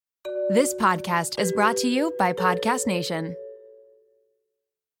This podcast is brought to you by Podcast Nation.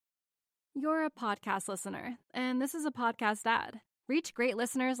 You're a podcast listener, and this is a podcast ad. Reach great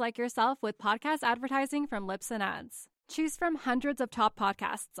listeners like yourself with podcast advertising from Libsyn Ads. Choose from hundreds of top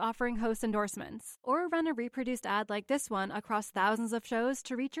podcasts offering host endorsements, or run a reproduced ad like this one across thousands of shows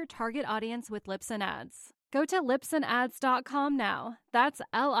to reach your target audience with Libsyn Ads. Go to libsynads.com now. That's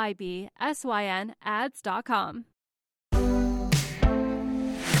LIBSYN ads.com.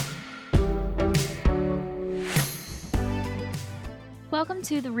 Welcome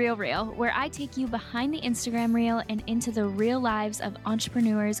to The Real Reel, where I take you behind the Instagram reel and into the real lives of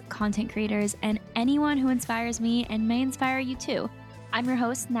entrepreneurs, content creators, and anyone who inspires me and may inspire you too. I'm your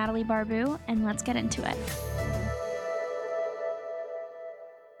host, Natalie Barbu, and let's get into it.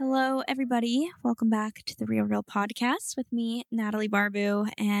 Hello, everybody. Welcome back to The Real Reel podcast with me, Natalie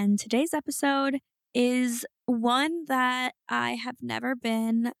Barbu, and today's episode is one that I have never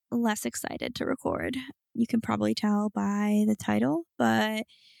been less excited to record. You can probably tell by the title, but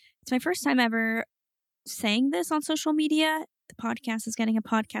it's my first time ever saying this on social media. The podcast is getting a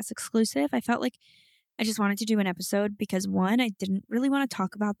podcast exclusive. I felt like I just wanted to do an episode because one, I didn't really want to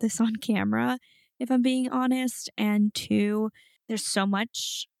talk about this on camera, if I'm being honest. And two, there's so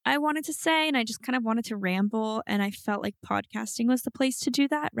much I wanted to say and I just kind of wanted to ramble. And I felt like podcasting was the place to do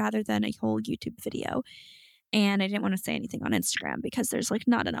that rather than a whole YouTube video. And I didn't want to say anything on Instagram because there's like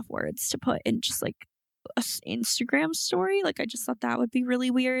not enough words to put in just like a Instagram story. Like I just thought that would be really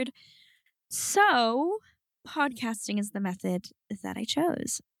weird. So podcasting is the method that I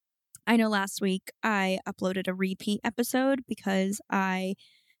chose. I know last week I uploaded a repeat episode because I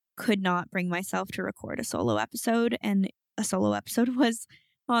could not bring myself to record a solo episode, and a solo episode was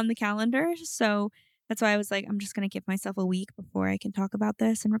on the calendar. So that's why I was like, I'm just going to give myself a week before I can talk about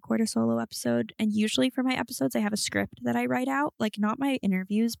this and record a solo episode. And usually for my episodes, I have a script that I write out, like not my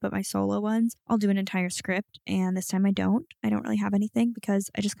interviews, but my solo ones. I'll do an entire script. And this time I don't really have anything because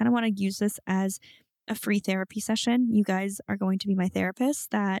I just kind of want to use this as a free therapy session. You guys are going to be my therapists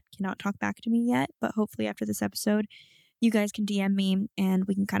that cannot talk back to me yet, but hopefully after this episode, you guys can DM me and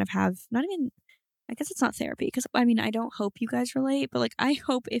we can kind of have I guess it's not therapy because I don't hope you guys relate, but like I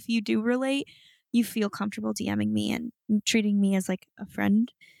hope if you do relate, you feel comfortable DMing me and treating me as like a friend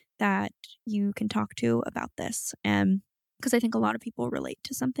that you can talk to about this. Because I think a lot of people relate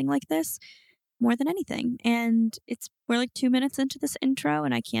to something like this more than anything. And we're like 2 minutes into this intro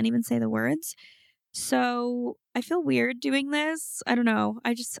and I can't even say the words. So I feel weird doing this. I don't know.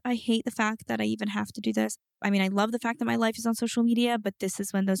 I hate the fact that I even have to do this. I love the fact that my life is on social media, but this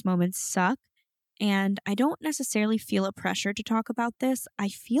is when those moments suck. And I don't necessarily feel a pressure to talk about this. I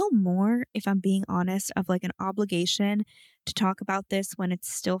feel more, if I'm being honest, of like an obligation to talk about this when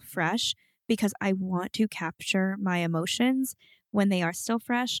it's still fresh because I want to capture my emotions when they are still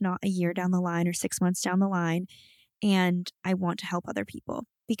fresh, not a year down the line or 6 months down the line. And I want to help other people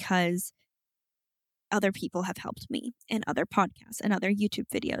because other people have helped me, and other podcasts and other YouTube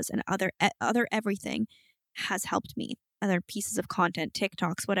videos and other everything has helped me. Other pieces of content,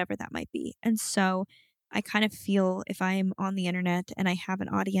 TikToks, whatever that might be. And so I kind of feel if I'm on the internet and I have an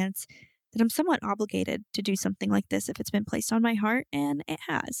audience that I'm somewhat obligated to do something like this if it's been placed on my heart, and it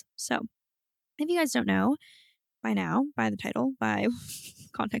has. So if you guys don't know by now, by the title, by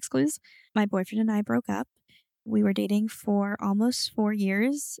context clues, my boyfriend and I broke up. We were dating for almost 4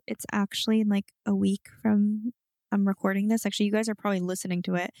 years. It's actually in like a week from I'm recording this. Actually, you guys are probably listening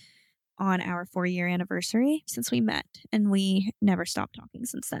to it on our 4-year anniversary since we met, and we never stopped talking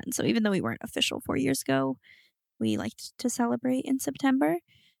since then. So even though we weren't official 4 years ago, we liked to celebrate in September.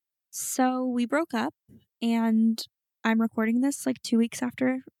 So we broke up, and I'm recording this like 2 weeks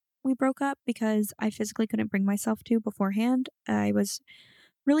after we broke up because I physically couldn't bring myself to beforehand. I was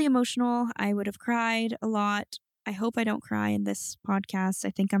really emotional. I would have cried a lot. I hope I don't cry in this podcast. I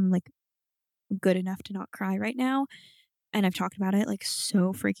think I'm like good enough to not cry right now. And I've talked about it like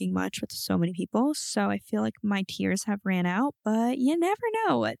so freaking much with so many people. So I feel like my tears have ran out, but you never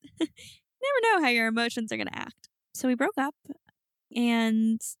know never know how your emotions are going to act. So we broke up,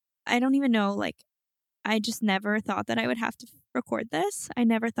 and I don't even know, like, I just never thought that I would have to record this. I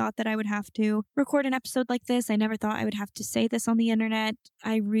never thought that I would have to record an episode like this. I never thought I would have to say this on the internet.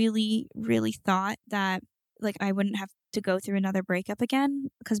 I really, really thought that like I wouldn't have to go through another breakup again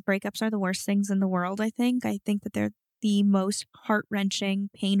because breakups are the worst things in the world. I think that they're the most heart-wrenching,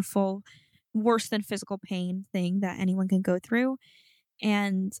 painful, worse than physical pain thing that anyone can go through.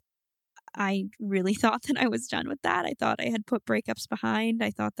 And I really thought that I was done with that. I thought I had put breakups behind. I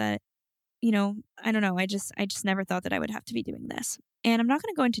thought that, I don't know. I just never thought that I would have to be doing this. And I'm not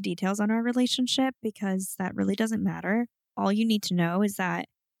going to go into details on our relationship because that really doesn't matter. All you need to know is that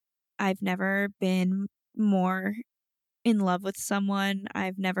I've never been more in love with someone.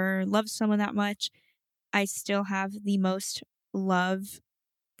 I've never loved someone that much. I still have the most love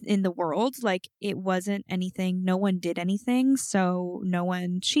in the world. Like, it wasn't anything, no one did anything. So no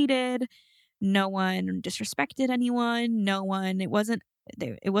one cheated, no one disrespected anyone, it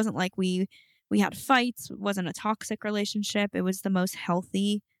wasn't like we had fights. It wasn't a toxic relationship. It was the most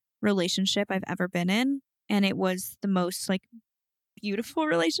healthy relationship I've ever been in. And it was the most like beautiful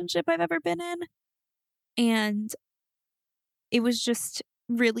relationship I've ever been in. And it was just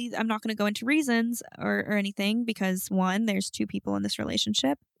really, I'm not going to go into reasons or anything because one, there's two people in this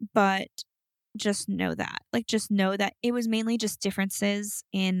relationship, but just know that. Like, just know that it was mainly just differences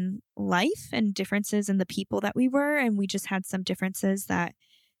in life and differences in the people that we were. And we just had some differences that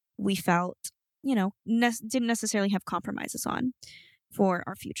we felt, didn't necessarily have compromises on for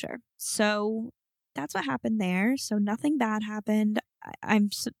our future. So that's what happened there. So nothing bad happened.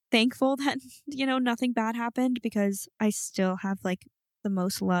 I'm so thankful that, nothing bad happened because I still have like the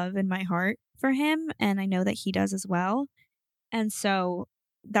most love in my heart for him. And I know that he does as well. And so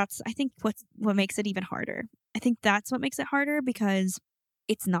that's, I think, what makes it even harder. I think that's what makes it harder because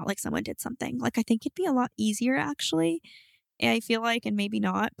it's not like someone did something. Like, I think it'd be a lot easier actually. I feel like, and maybe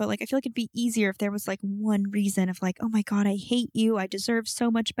not, but like, I feel like it'd be easier if there was like one reason of like, oh my God, I hate you. I deserve so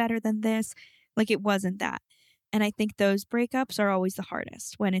much better than this. Like, it wasn't that. And I think those breakups are always the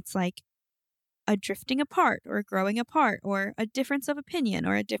hardest when it's like a drifting apart or growing apart or a difference of opinion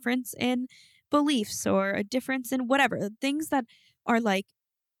or a difference in beliefs or a difference in whatever things that are like,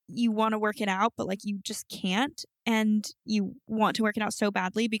 you want to work it out, but like you just can't. And you want to work it out so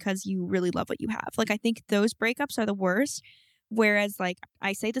badly because you really love what you have. Like, I think those breakups are the worst. Whereas, like,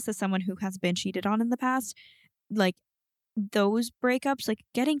 I say this as someone who has been cheated on in the past, like, those breakups, like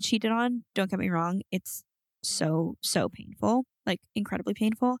getting cheated on, don't get me wrong, it's so, so painful, like incredibly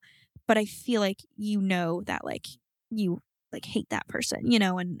painful. But I feel like that like you like hate that person,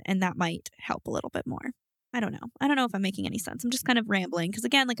 and that might help a little bit more. I don't know. I don't know if I'm making any sense. I'm just kind of rambling because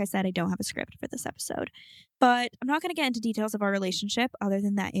again, like I said, I don't have a script for this episode. But I'm not going to get into details of our relationship other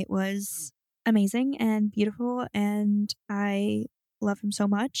than that it was amazing and beautiful and I love him so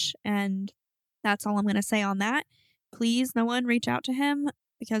much and that's all I'm going to say on that. Please, no one reach out to him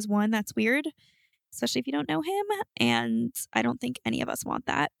because one, that's weird, especially if you don't know him. And I don't think any of us want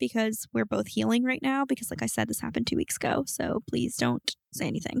that because we're both healing right now. Because, like I said, this happened 2 weeks ago. So please don't say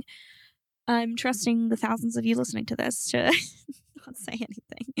anything. I'm trusting the thousands of you listening to this to not say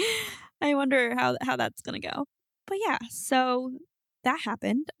anything. I wonder how that's going to go. But yeah, so that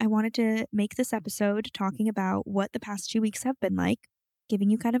happened. I wanted to make this episode talking about what the past 2 weeks have been like, giving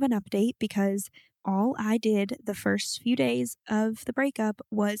you kind of an update because all I did the first few days of the breakup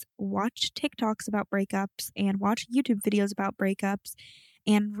was watch TikToks about breakups and watch YouTube videos about breakups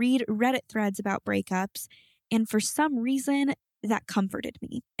and read Reddit threads about breakups. And for some reason, that comforted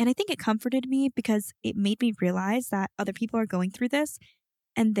me. And I think it comforted me because it made me realize that other people are going through this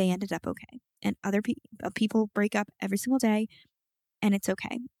and they ended up okay. And other people break up every single day and it's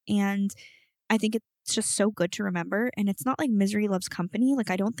okay. And I think it's just so good to remember. And it's not like misery loves company.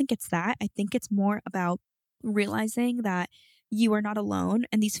 Like, I don't think it's that. I think it's more about realizing that you are not alone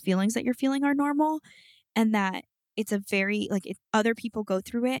and these feelings that you're feeling are normal and that it's a very, like, other people go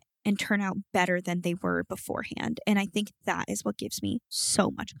through it and turn out better than they were beforehand. And I think that is what gives me so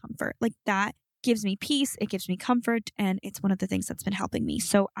much comfort. Like, that gives me peace. It gives me comfort. And it's one of the things that's been helping me.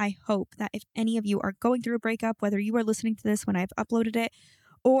 So I hope that if any of you are going through a breakup, whether you are listening to this when I've uploaded it,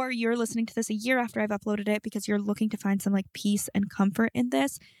 or you're listening to this a year after I've uploaded it because you're looking to find some like peace and comfort in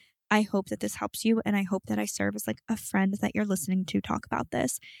this, I hope that this helps you. And I hope that I serve as like a friend that you're listening to talk about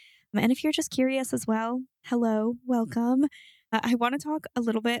this. And if you're just curious as well, hello, welcome. I want to talk a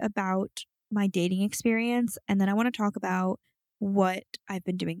little bit about my dating experience. And then I want to talk about what I've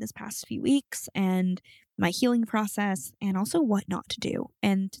been doing this past few weeks and my healing process and also what not to do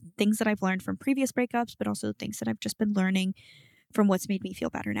and things that I've learned from previous breakups, but also things that I've just been learning from what's made me feel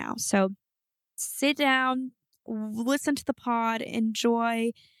better now. So sit down, listen to the pod,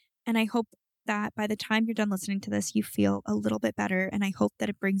 enjoy, and I hope that by the time you're done listening to this, you feel a little bit better. And I hope that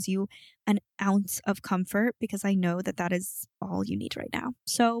it brings you an ounce of comfort because I know that that is all you need right now.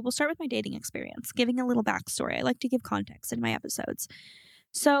 So we'll start with my dating experience, giving a little backstory. I like to give context in my episodes.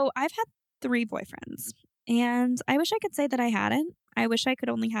 So I've had 3 boyfriends and I wish I could say that I hadn't. I wish I could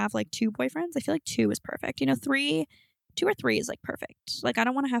only have like 2 boyfriends. I feel like 2 is perfect. 2 or 3 is like perfect. Like, I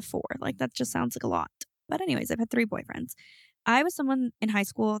don't want to have 4. Like, that just sounds like a lot. But anyways, I've had 3 boyfriends. I was someone in high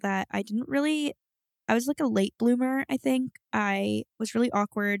school that I was like a late bloomer, I think. I was really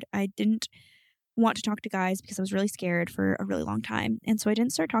awkward. I didn't want to talk to guys because I was really scared for a really long time. And so I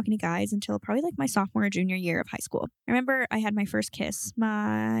didn't start talking to guys until probably like my sophomore or junior year of high school. I remember I had my first kiss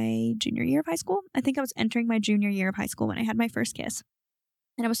my junior year of high school. I think I was entering my junior year of high school when I had my first kiss.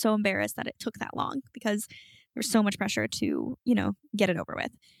 And I was so embarrassed that it took that long because there was so much pressure to, get it over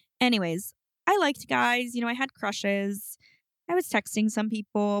with. Anyways, I liked guys, I had crushes. I was texting some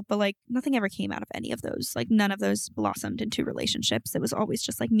people, but like nothing ever came out of any of those. Like none of those blossomed into relationships. It was always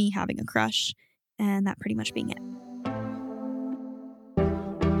just like me having a crush and that pretty much being it.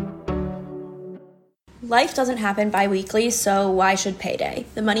 Life doesn't happen bi-weekly, so why should payday?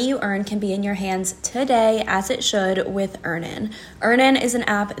 The money you earn can be in your hands today, as it should, with Earnin. Earnin is an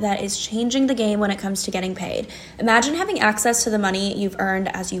app that is changing the game when it comes to getting paid. Imagine having access to the money you've earned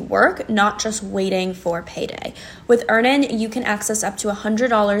as you work, not just waiting for payday. With Earnin, you can access up to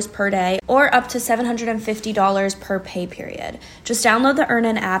 $100 per day or up to $750 per pay period. Just download the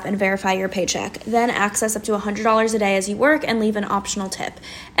Earnin app and verify your paycheck. Then access up to $100 a day as you work and leave an optional tip.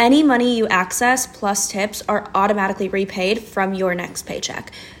 Any money you access plus tips are automatically repaid from your next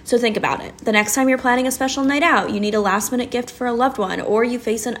paycheck. So think about it. The next time you're planning a special night out, you need a last minute gift for a loved one, or you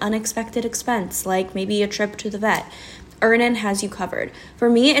face an unexpected expense, like maybe a trip to the vet. Earnin has you covered. For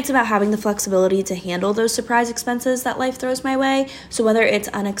me, it's about having the flexibility to handle those surprise expenses that life throws my way. So whether it's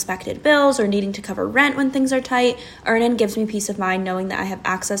unexpected bills or needing to cover rent when things are tight, Earnin gives me peace of mind knowing that I have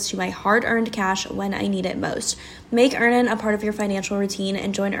access to my hard-earned cash when I need it most. Make Earnin a part of your financial routine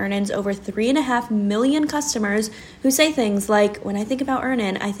and join Earnin's over 3.5 million customers who say things like, when I think about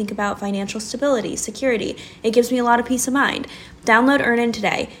Earnin, I think about financial stability, security. It gives me a lot of peace of mind. Download Earnin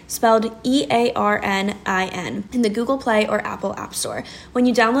today, spelled EARNIN, in the Google Play or Apple App Store. When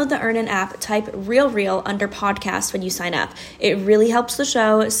you download the Earnin app, type RealReal under podcast when you sign up. It really helps the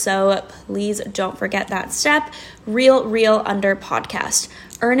show, so please don't forget that step. RealReal under podcast.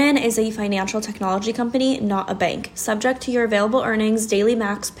 Earnin is a financial technology company, not a bank. Subject to your available earnings, daily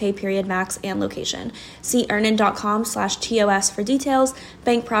max, pay period max, and location. See earnin.com/TOS for details.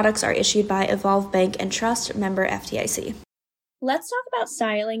 Bank products are issued by Evolve Bank and Trust, member FDIC. Let's talk about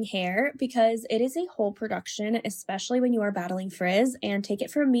styling hair because it is a whole production, especially when you are battling frizz. And take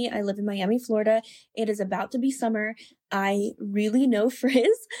it from me, I live in Miami, Florida. It is about to be summer. I really know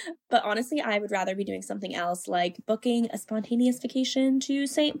frizz, but honestly, I would rather be doing something else like booking a spontaneous vacation to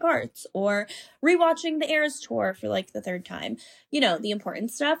St. Bart's or rewatching the Eras Tour for like the third time. The important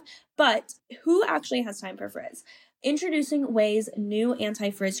stuff. But who actually has time for frizz? Introducing Ouai's new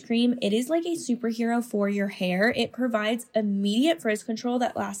anti-frizz cream. It is like a superhero for your hair. It provides immediate frizz control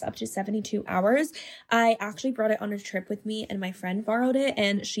that lasts up to 72 hours. I actually brought it on a trip with me and my friend borrowed it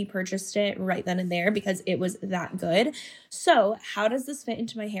and she purchased it right then and there because it was that good. So how does this fit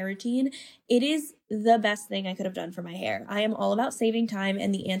into my hair routine? It is the best thing I could have done for my hair. I am all about saving time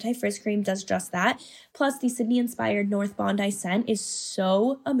and the anti-frizz cream does just that. Plus the Sydney-inspired North Bondi scent is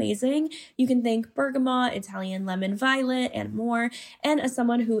so amazing. You can thank bergamot, Italian lemon violet, and more. And as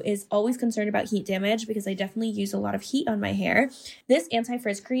someone who is always concerned about heat damage because I definitely use a lot of heat on my hair, this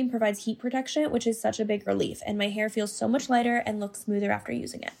anti-frizz cream provides heat protection, which is such a big relief, and my hair feels so much lighter and looks smoother after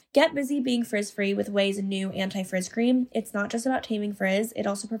using it. Get busy being frizz-free with Ouai's new anti-frizz cream. It's not just about taming frizz, it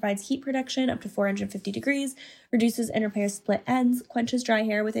also provides heat protection up to 450 degrees, reduces and repairs split ends, quenches dry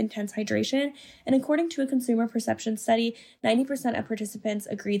hair with intense hydration, and according to a consumer perception study, 90% of participants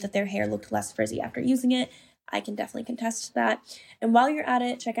agreed that their hair looked less frizzy after using it. I can definitely contest to that. And while you're at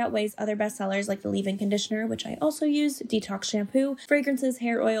it, check out Ouai's other bestsellers like the leave-in conditioner, which I also use, detox shampoo, fragrances,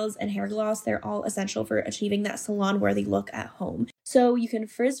 hair oils, and hair gloss. They're all essential for achieving that salon-worthy look at home. So you can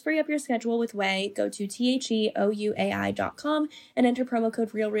frizz-free up your schedule with Ouai. Go to THEOUAI.com and enter promo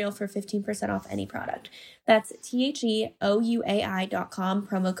code REALREAL for 15% off any product. That's THEOUAI.com,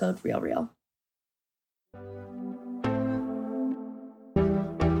 promo code REALREAL.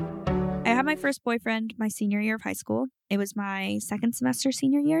 I had my first boyfriend my senior year of high school. It was my second semester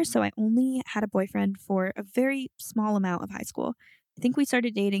senior year, so I only had a boyfriend for a very small amount of high school. I think we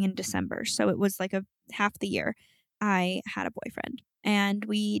started dating in December, so it was like a half the year I had a boyfriend. And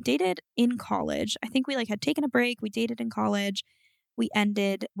we dated in college. I think we had taken a break. We dated in college. We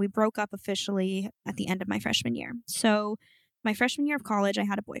broke up officially at the end of my freshman year. So my freshman year of college, I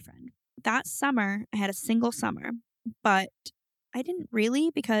had a boyfriend. That summer, I had a single summer, but I didn't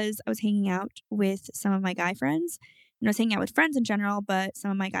really because I was hanging out with some of my guy friends. I was hanging out with friends in general, but some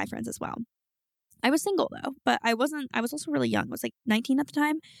of my guy friends as well. I was single though, but I was also really young. I was 19 at the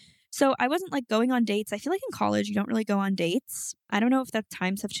time. So I wasn't going on dates. I feel like in college, you don't really go on dates. I don't know if the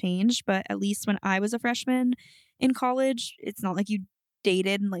times have changed, but at least when I was a freshman in college, it's not like you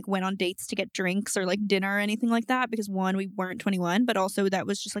dated and like went on dates to get drinks or like dinner or anything like that, because one, we weren't 21, but also that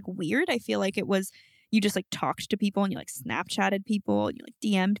was just like weird. I feel like it was, you just like talked to people and you like Snapchatted people and you like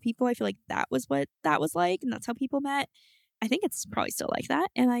DM'd people. I feel like that was what that was like, and that's how people met. I think it's probably still like that.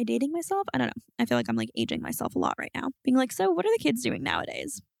 Am I dating myself? I don't know. I feel like I'm like aging myself a lot right now, being like, so what are the kids doing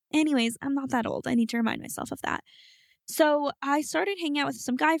nowadays? Anyways, I'm not that old. I need to remind myself of that. So I started hanging out with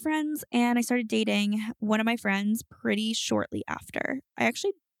some guy friends and I started dating one of my friends pretty shortly after. I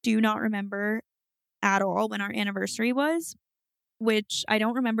actually do not remember at all when our anniversary was, which I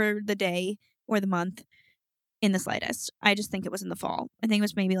don't remember the day or the month in the slightest. I just think it was in the fall. I think it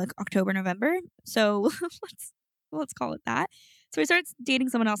was maybe like October, November. So let's call it that. So I started dating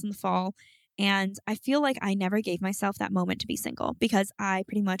someone else in the fall. And I feel like I never gave myself that moment to be single because I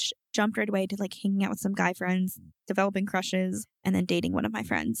pretty much jumped right away to like hanging out with some guy friends, developing crushes, and then dating one of my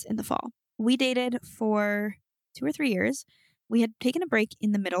friends in the fall. We dated for 2 or 3 years. We had taken a break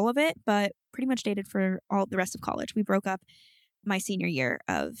in the middle of it, but pretty much dated for all the rest of college. We broke up my senior year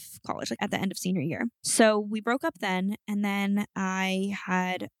of college, like at the end of senior year. So we broke up then, and then I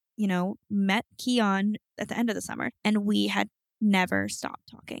had, met Keon at the end of the summer, and we had never stopped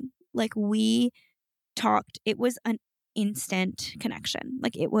talking. Like we talked, it was an instant connection.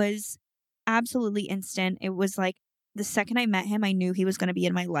 Like it was absolutely instant. It was like the second I met him, I knew he was going to be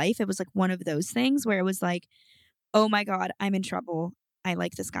in my life. It was like one of those things where it was like, oh my God, I'm in trouble. I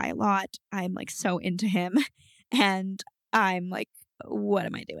like this guy a lot. I'm like so into him. And I'm like, what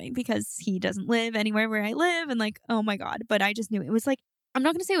am I doing? Because he doesn't live anywhere where I live. And like, oh my God. But I just knew it was like, I'm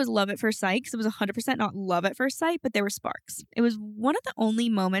not going to say it was love at first sight because it was 100% not love at first sight, but there were sparks. It was one of the only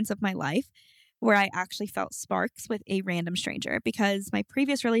moments of my life where I actually felt sparks with a random stranger, because my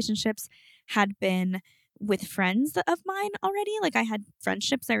previous relationships had been with friends of mine already. Like I had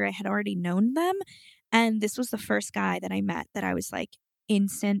friendships where I had already known them. And this was the first guy that I met that I was like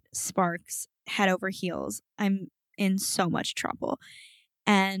instant sparks, head over heels. I'm in so much trouble.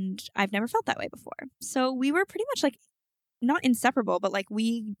 And I've never felt that way before. So we were pretty much like not inseparable, but like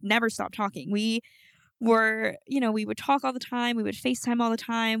we never stopped talking. We were, we would talk all the time. We would FaceTime all the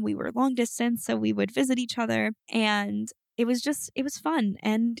time. We were long distance, so we would visit each other. And it was fun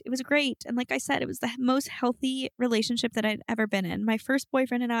and it was great. And like I said, it was the most healthy relationship that I'd ever been in. My first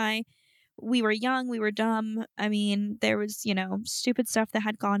boyfriend and I, we were young, we were dumb. I mean, there was, stupid stuff that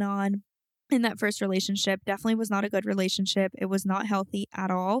had gone on in that first relationship. Definitely was not a good relationship. It was not healthy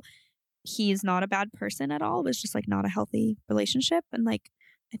at all. He's not a bad person at all. It was just like not a healthy relationship. And like,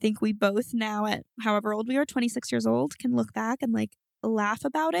 I think we both now at however old we are, 26 years old, can look back and like laugh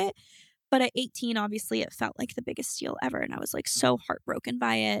about it. But at 18, obviously it felt like the biggest deal ever. And I was like so heartbroken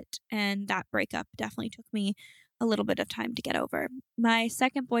by it. And that breakup definitely took me a little bit of time to get over. My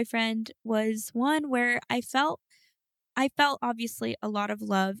second boyfriend was one where I felt obviously a lot of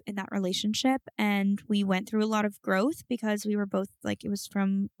love in that relationship, and we went through a lot of growth because we were both like, it was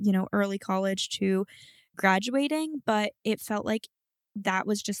from, early college to graduating, but it felt like that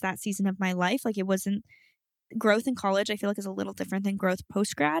was just that season of my life. Like it wasn't growth in college. I feel like is a little different than growth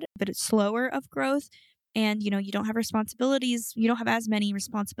post grad, but it's slower of growth. And, you don't have responsibilities. You don't have as many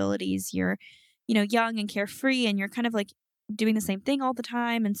responsibilities. You're, young and carefree, and you're kind of like doing the same thing all the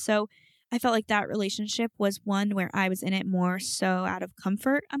time. And so I felt like that relationship was one where I was in it more so out of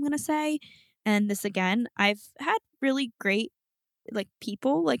comfort, I'm going to say. And this again, I've had really great like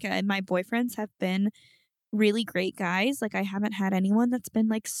people, like my boyfriends have been really great guys. Like I haven't had anyone that's been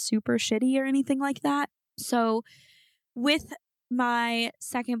like super shitty or anything like that. So with my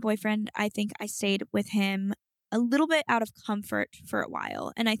second boyfriend, I think I stayed with him a little bit out of comfort for a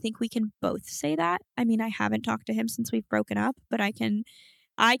while. And I think we can both say that. I mean, I haven't talked to him since we've broken up, but I can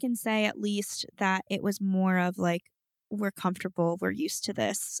say at least that it was more of like, we're comfortable, we're used to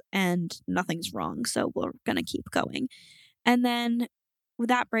this, and nothing's wrong, so we're going to keep going. And then with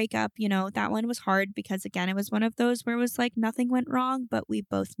that breakup, that one was hard because, again, it was one of those where it was like nothing went wrong, but we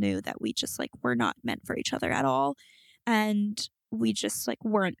both knew that we just like were not meant for each other at all. And we just like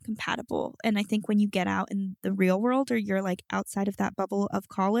weren't compatible. And I think when you get out in the real world, or you're like outside of that bubble of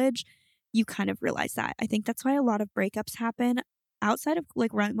college, you kind of realize that. I think that's why a lot of breakups happen outside of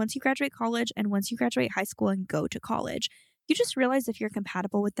like once you graduate college and once you graduate high school and go to college. You just realize if you're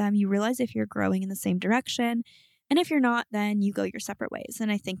compatible with them. You realize if you're growing in the same direction. And if you're not, then you go your separate ways.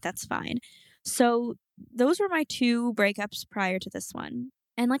 And I think that's fine. So those were my 2 breakups prior to this one.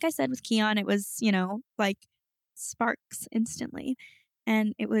 And like I said with Keon, it was, like sparks instantly.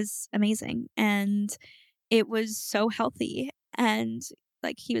 And it was amazing. And it was so healthy. And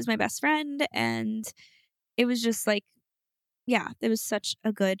like he was my best friend. And it was just like, yeah, it was such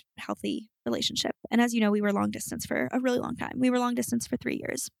a good, healthy relationship. And as you know, we were long distance for a really long time. We were long distance for 3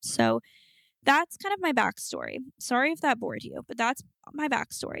 years. So that's kind of my backstory. Sorry if that bored you, but that's my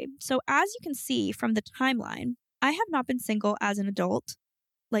backstory. So as you can see from the timeline, I have not been single as an adult,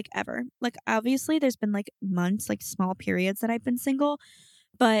 like ever. Like obviously there's been like months, like small periods that I've been single,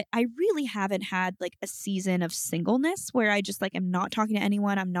 but I really haven't had like a season of singleness where I just like am not talking to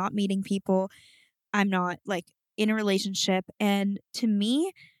anyone, I'm not meeting people, I'm not like in a relationship. And to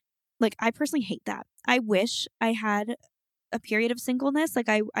me, like I personally hate that. I wish I had a period of singleness. Like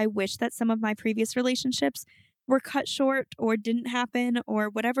I wish that some of my previous relationships were cut short or didn't happen or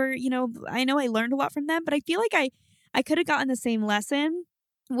whatever, I know I learned a lot from them, but I feel like I could have gotten the same lesson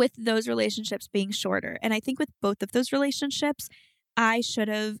with those relationships being shorter. And I think with both of those relationships, I should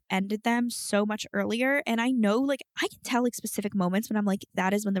have ended them so much earlier. And I know, like, I can tell like specific moments when I'm like,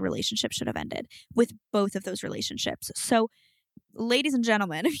 that is when the relationship should have ended with both of those relationships. So, ladies and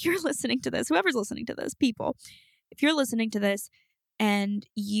gentlemen, if you're listening to this, whoever's listening to this, people, if you're listening to this and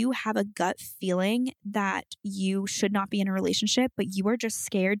you have a gut feeling that you should not be in a relationship, but you are just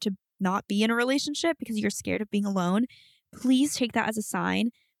scared to not be in a relationship because you're scared of being alone, please take that as a sign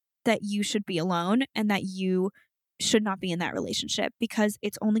that you should be alone and that you should not be in that relationship, because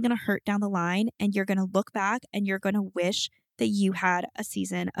it's only going to hurt down the line and you're going to look back and you're going to wish that you had a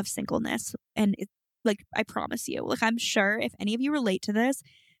season of singleness. And it's like, I promise you, like, I'm sure if any of you relate to this,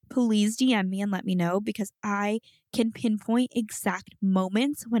 please DM me and let me know, because I can pinpoint exact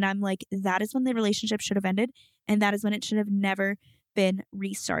moments when I'm like, that is when the relationship should have ended and that is when it should have never been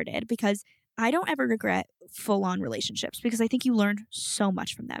restarted, because I don't ever regret full on relationships because I think you learn so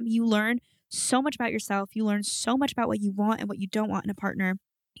much from them. You learn so much about yourself. You learn so much about what you want and what you don't want in a partner.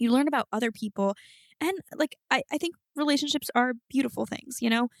 You learn about other people. And like, I think relationships are beautiful things,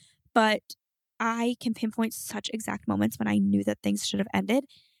 but I can pinpoint such exact moments when I knew that things should have ended.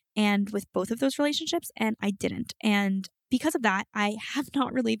 And with both of those relationships, and I didn't. And because of that, I have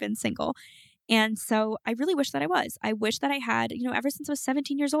not really been single. And so I really wish that I was. I wish that I had, ever since I was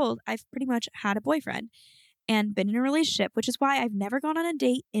 17 years old, I've pretty much had a boyfriend and been in a relationship, which is why I've never gone on a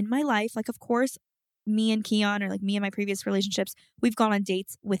date in my life. Like, of course, me and Keon, or like me and my previous relationships, we've gone on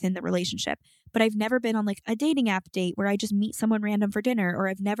dates within the relationship, but I've never been on like a dating app date where I just meet someone random for dinner, or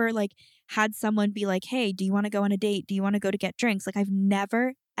I've never like had someone be like, hey, do you want to go on a date? Do you want to go to get drinks? Like, I've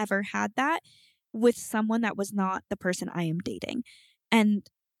never, ever had that with someone that was not the person I am dating. And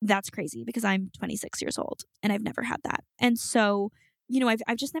that's crazy because I'm 26 years old and I've never had that. And so,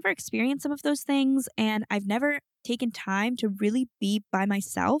 I've just never experienced some of those things, and I've never taken time to really be by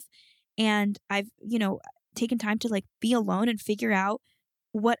myself. And I've, taken time to like be alone and figure out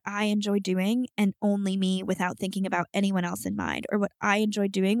what I enjoy doing, and only me, without thinking about anyone else in mind, or what I enjoy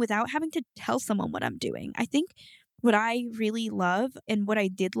doing without having to tell someone what I'm doing. I think what I really love, and what I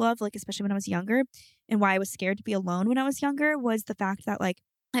did love, like especially when I was younger, and why I was scared to be alone when I was younger, was the fact that like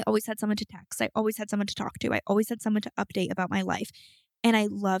I always had someone to text. I always had someone to talk to. I always had someone to update about my life. And I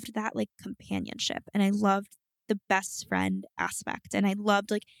loved that like companionship, and I loved the best friend aspect. And I loved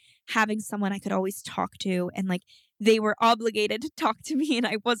like having someone I could always talk to, and like they were obligated to talk to me and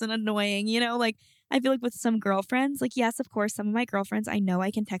I wasn't annoying, like I feel like with some girlfriends, like, yes, of course, some of my girlfriends, I know I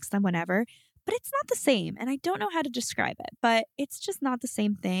can text them whenever, but it's not the same. And I don't know how to describe it, but it's just not the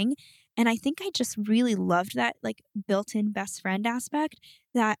same thing. And I think I just really loved that like built-in best friend aspect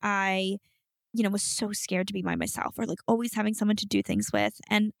that I was so scared to be by myself, or like always having someone to do things with.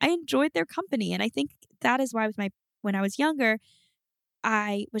 And I enjoyed their company. And I think that is why when I was younger,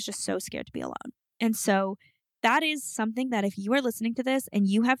 I was just so scared to be alone. And so that is something that if you are listening to this and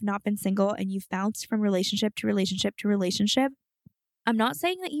you have not been single and you've bounced from relationship to relationship to relationship, I'm not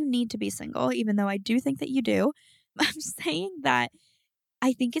saying that you need to be single, even though I do think that you do. I'm saying that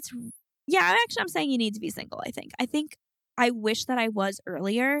I think I'm saying you need to be single. I think I wish that I was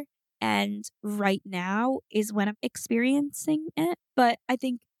earlier. And right now is when I'm experiencing it. But I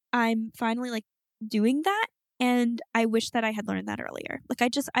think I'm finally like doing that. And I wish that I had learned that earlier. Like,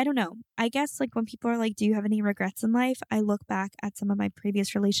 I don't know. I guess like when people are like, do you have any regrets in life? I look back at some of my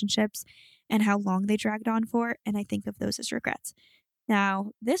previous relationships and how long they dragged on for. And I think of those as regrets.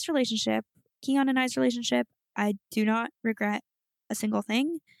 Now, this relationship, Keon and I's relationship, I do not regret a single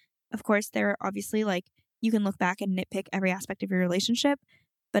thing. Of course, there are obviously like, you can look back and nitpick every aspect of your relationship.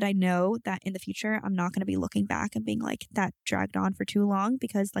 But I know that in the future, I'm not going to be looking back and being like, that dragged on for too long,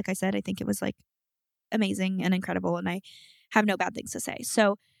 because like I said, I think it was like amazing and incredible, and I have no bad things to say.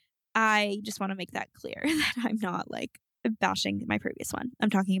 So I just want to make that clear that I'm not like bashing my previous one. I'm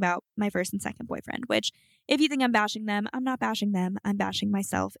talking about my first and second boyfriend, which if you think I'm bashing them, I'm not bashing them. I'm bashing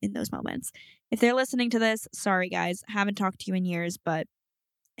myself in those moments. If they're listening to this, sorry guys, haven't talked to you in years, but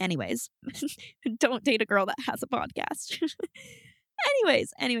anyways, don't date a girl that has a podcast.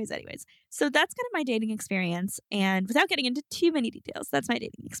 anyways. So that's kind of my dating experience. And without getting into too many details, that's my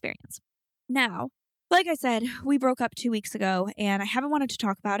dating experience. Now, like I said, we broke up 2 weeks ago and I haven't wanted to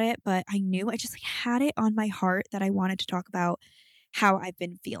talk about it, but I knew I just had it on my heart that I wanted to talk about how I've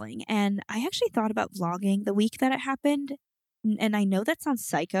been feeling. And I actually thought about vlogging the week that it happened. And I know that sounds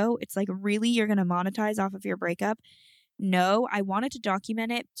psycho. It's like, really, you're going to monetize off of your breakup? No, I wanted to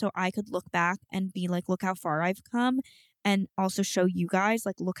document it so I could look back and be like, look how far I've come. And also show you guys,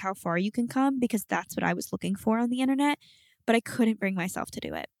 like, look how far you can come, because that's what I was looking for on the internet. But I couldn't bring myself to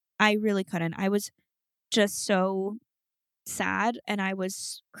do it. I really couldn't. I was just so sad and I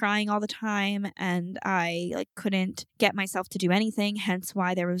was crying all the time and I couldn't get myself to do anything, hence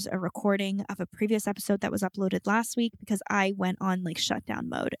why there was a recording of a previous episode that was uploaded last week, because I went on shutdown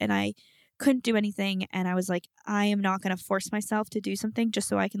mode and I couldn't do anything. And I was like, I am not going to force myself to do something just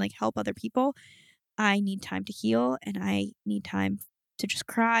so I can help other people. I need time to heal and I need time to just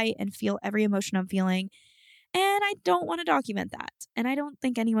cry and feel every emotion I'm feeling. And I don't want to document that. And I don't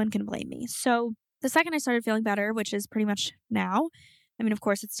think anyone can blame me. So the second I started feeling better, which is pretty much now, I mean, of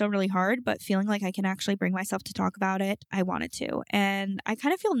course, it's still really hard, but feeling like I can actually bring myself to talk about it, I wanted to. And I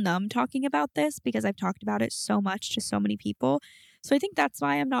kind of feel numb talking about this because I've talked about it so much to so many people. So I think that's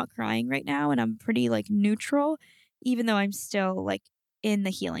why I'm not crying right now and I'm pretty neutral, even though I'm still in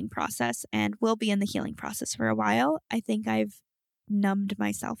the healing process and will be in the healing process for a while. I think I've numbed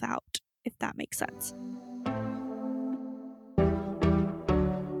myself out, if that makes sense.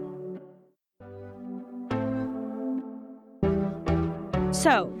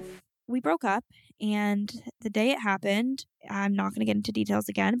 So we broke up, and the day it happened, I'm not going to get into details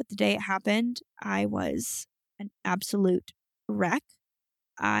again, but the day it happened, I was an absolute wreck.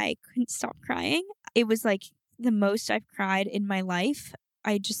 I couldn't stop crying. It was the most I've cried in my life.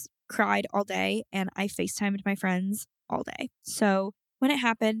 I just cried all day and I FaceTimed my friends all day. So when it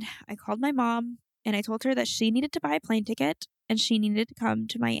happened, I called my mom and I told her that she needed to buy a plane ticket and she needed to come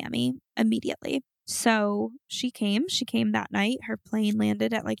to Miami immediately. So she came that night. Her plane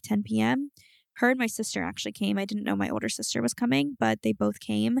landed at 10 p.m. Her and my sister actually came. I didn't know my older sister was coming, but they both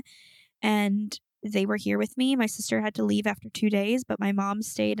came and they were here with me. My sister had to leave after 2 days, but my mom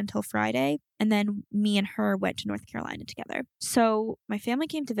stayed until Friday. And then me and her went to North Carolina together. So my family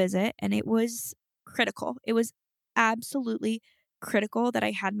came to visit and it was critical. It was absolutely critical that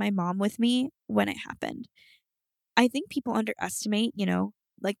I had my mom with me when it happened. I think people underestimate,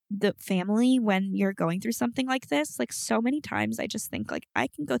 the family when you're going through something like this. So many times I just think I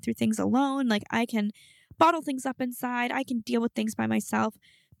can go through things alone. I can bottle things up inside. I can deal with things by myself.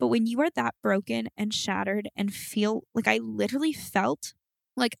 But when you are that broken and shattered and feel I literally felt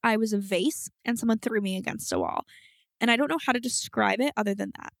like I was a vase and someone threw me against a wall. And I don't know how to describe it other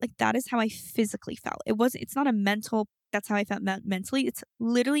than that. That is how I physically felt. It's not a mental, that's how I felt mentally. It's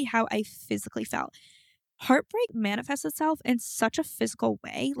literally how I physically felt. Heartbreak manifests itself in such a physical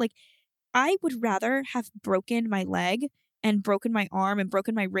way. I would rather have broken my leg and broken my arm and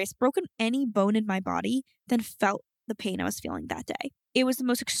broken my wrist, broken any bone in my body than felt the pain I was feeling that day. It was the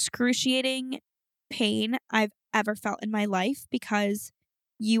most excruciating pain I've ever felt in my life because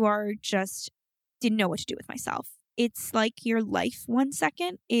you are just didn't know what to do with myself. It's like your life 1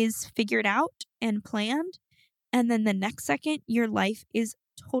 second is figured out and planned, and then the next second, your life is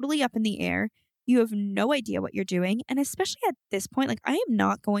totally up in the air. You have no idea what you're doing. And especially at this point, I am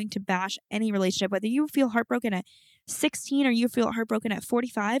not going to bash any relationship, whether you feel heartbroken at 16 or you feel heartbroken at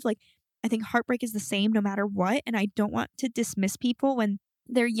 45. I think heartbreak is the same no matter what. And I don't want to dismiss people when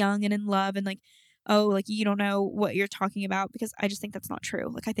they're young and in love and you don't know what you're talking about, because I just think that's not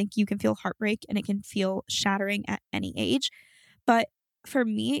true. I think you can feel heartbreak and it can feel shattering at any age. But for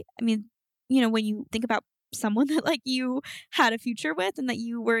me, I mean, when you think about someone that you had a future with and that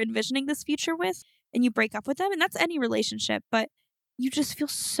you were envisioning this future with and you break up with them, and that's any relationship, but you just feel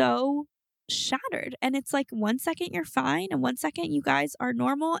so shattered. And it's 1 second you're fine and 1 second you guys are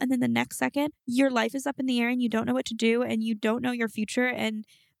normal, and then the next second your life is up in the air and you don't know what to do and you don't know your future, and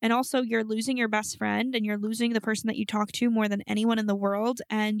also you're losing your best friend and you're losing the person that you talk to more than anyone in the world,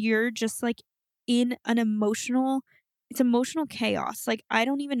 and you're just in an emotional chaos. I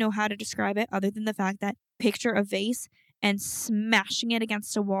don't even know how to describe it other than the fact that picture a vase and smashing it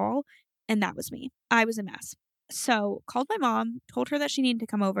against a wall, and that was me. I was a mess. So called my mom, told her that she needed to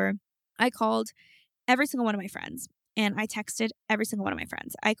come over. I called every single one of my friends and I texted every single one of my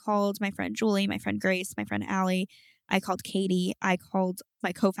friends. I called my friend Julie, my friend Grace, my friend Allie. I called Katie. I called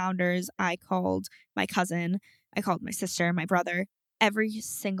my co-founders. I called my cousin. I called my sister, my brother, every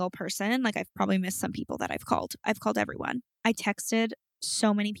single person. Like I've probably missed some people that I've called. I've called everyone. I texted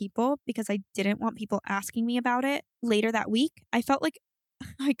so many people because I didn't want people asking me about it later that week. I felt like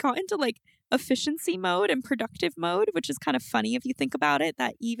I got into like efficiency mode and productive mode, which is kind of funny if you think about it,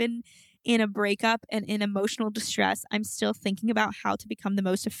 that even in a breakup and in emotional distress, I'm still thinking about how to become the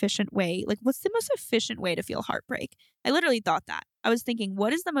most efficient way. Like, what's the most efficient way to feel heartbreak? I literally thought that. I was thinking,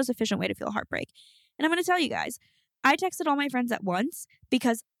 what is the most efficient way to feel heartbreak? And I'm going to tell you guys, I texted all my friends at once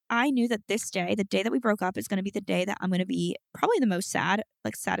because I knew that this day, the day that we broke up, is going to be the day that I'm going to be probably the most sad,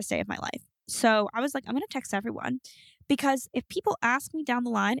 like saddest day of my life. So I was like, I'm going to text everyone because if people ask me down the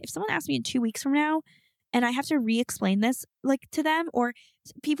line, if someone asks me in 2 weeks from now and I have to re-explain this like to them, or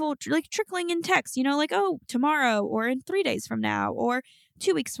people like trickling in text, you know, like, oh, tomorrow or in 3 days from now or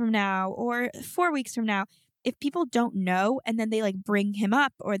 2 weeks from now or 4 weeks from now, if people don't know and then they like bring him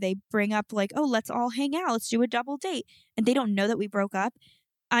up or they bring up like, oh, let's all hang out, let's do a double date, and they don't know that we broke up,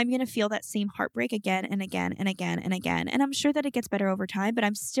 I'm going to feel that same heartbreak again and again and again and again. And I'm sure that it gets better over time, but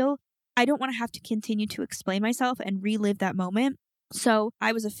I don't want to have to continue to explain myself and relive that moment. So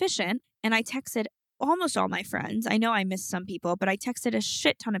I was efficient and I texted almost all my friends. I know I missed some people, but I texted a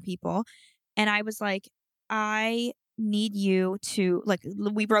shit ton of people. And I was like, I need you to, like,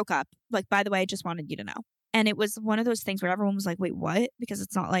 we broke up. Like, by the way, I just wanted you to know. And it was one of those things where everyone was like, wait, what? Because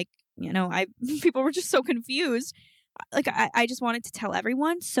it's not like, you know, people were just so confused. Like, I just wanted to tell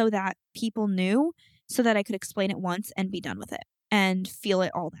everyone so that people knew, so that I could explain it once and be done with it and feel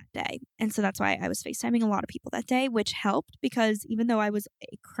it all that day. And so that's why I was FaceTiming a lot of people that day, which helped because even though I was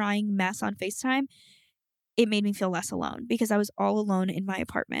a crying mess on FaceTime, it made me feel less alone because I was all alone in my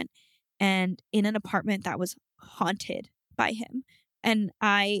apartment and in an apartment that was haunted by him. And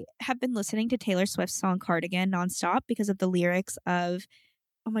I have been listening to Taylor Swift's song Cardigan nonstop because of the lyrics of,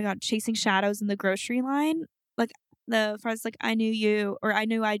 oh my God, chasing shadows in the grocery line. Like the phrase, like, I knew you, or I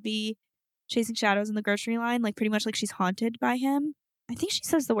knew I'd be chasing shadows in the grocery line, like pretty much like she's haunted by him. I think she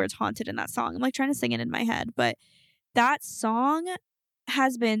says the words haunted in that song. I'm like trying to sing it in my head, but that song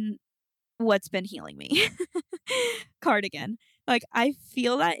has been what's been healing me. Cardigan. Like I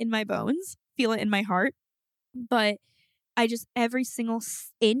feel that in my bones, feel it in my heart, but I just, every single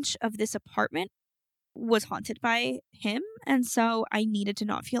inch of this apartment was haunted by him. And so I needed to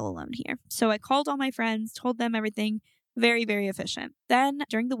not feel alone here. So I called all my friends, told them everything. Very, very efficient. Then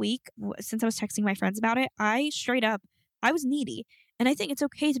during the week, since I was texting my friends about it, I was needy. And I think it's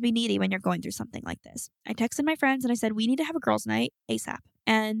okay to be needy when you're going through something like this. I texted my friends and I said, we need to have a girls' night ASAP.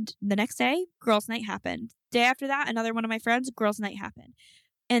 And the next day, girls' night happened. Day after that, another one of my friends, girls' night happened.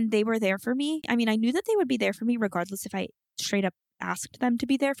 And they were there for me. I mean, I knew that they would be there for me regardless if I straight up asked them to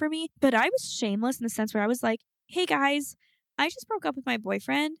be there for me. But I was shameless in the sense where I was like, hey guys, I just broke up with my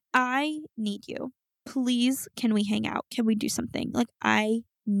boyfriend. I need you. Please, can we hang out? Can we do something? Like, I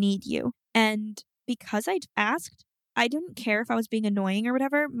need you. And because I'd asked, I didn't care if I was being annoying or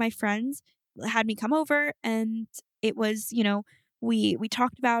whatever. My friends had me come over and it was, you know, we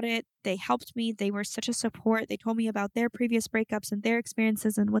talked about it. They helped me. They were such a support. They told me about their previous breakups and their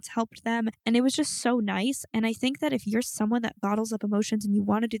experiences and what's helped them. And it was just so nice. And I think that if you're someone that bottles up emotions and you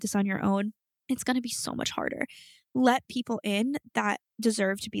want to do this on your own, it's going to be so much harder. Let people in that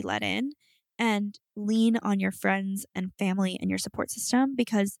deserve to be let in. And lean on your friends and family and your support system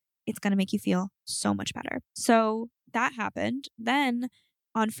because it's going to make you feel so much better. So that happened. Then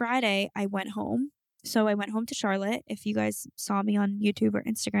on Friday, I went home. So I went home to Charlotte. If you guys saw me on YouTube or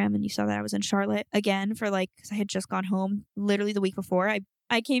Instagram and you saw that I was in Charlotte again for because I had just gone home literally the week before.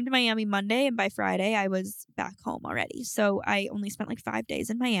 I came to Miami Monday and by Friday I was back home already. So I only spent 5 days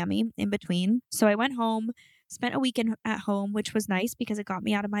in Miami in between. So I went home, spent a weekend at home, which was nice because it got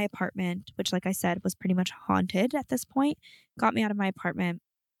me out of my apartment, which, like I said, was pretty much haunted at this point. Got me out of my apartment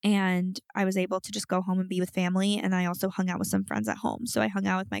and I was able to just go home and be with family. And I also hung out with some friends at home. So I hung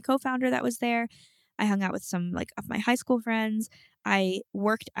out with my co-founder that was there. I hung out with some of my high school friends. I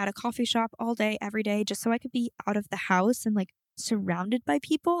worked at a coffee shop all day, every day, just so I could be out of the house and surrounded by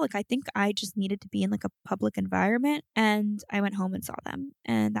people. I think I just needed to be in a public environment. And I went home and saw them.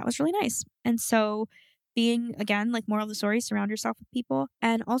 And that was really nice. And so being, again, moral of the story, surround yourself with people.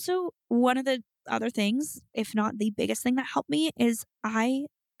 And also one of the other things, if not the biggest thing that helped me, is I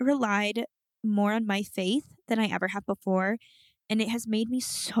relied more on my faith than I ever have before. And it has made me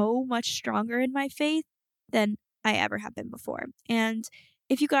so much stronger in my faith than I ever have been before. And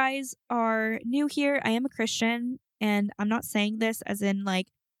if you guys are new here, I am a Christian. And I'm not saying this as in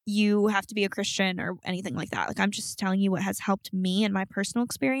you have to be a Christian or anything like that. Like, I'm just telling you what has helped me in my personal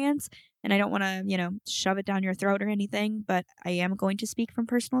experience. And I don't want to, shove it down your throat or anything, but I am going to speak from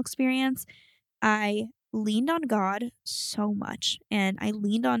personal experience. I leaned on God so much, and I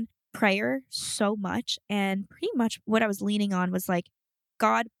leaned on prayer so much. And pretty much what I was leaning on was like,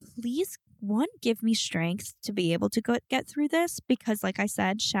 God, please, one, give me strength to be able to get through this, because like I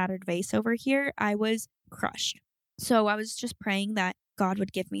said, shattered vase over here, I was crushed. So I was just praying that God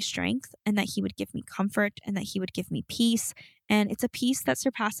would give me strength and that he would give me comfort and that he would give me peace. And it's a peace that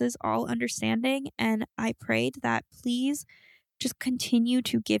surpasses all understanding. And I prayed that please just continue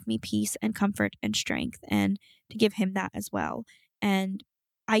to give me peace and comfort and strength, and to give him that as well. And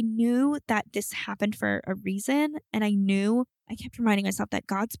I knew that this happened for a reason. And I kept reminding myself that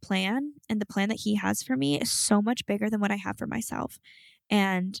God's plan and the plan that he has for me is so much bigger than what I have for myself.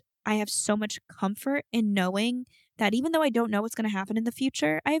 And I have so much comfort in knowing that even though I don't know what's going to happen in the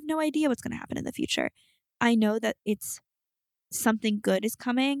future, I have no idea what's going to happen in the future. I know that it's something good is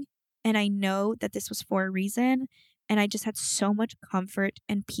coming, and I know that this was for a reason. And I just had so much comfort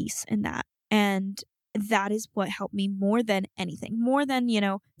and peace in that. And that is what helped me more than anything, more than,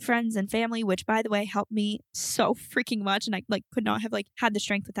 friends and family, which by the way, helped me so freaking much. And I could not have had the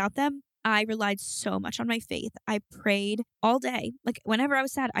strength without them. I relied so much on my faith. I prayed all day. Whenever I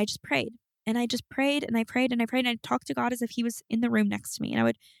was sad, I just prayed. And I just prayed and I prayed and I prayed and I talked to God as if he was in the room next to me. And I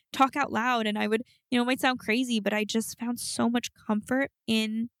would talk out loud, and I would, it might sound crazy, but I just found so much comfort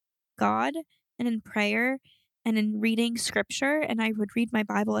in God and in prayer and in reading scripture. And I would read my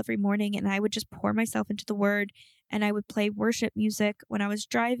Bible every morning, and I would just pour myself into the word, and I would play worship music when I was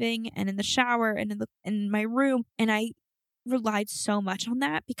driving and in the shower and in my room. And I relied so much on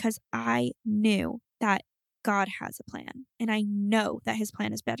that because I knew that God has a plan, and I know that his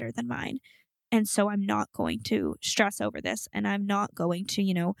plan is better than mine. And so I'm not going to stress over this, and I'm not going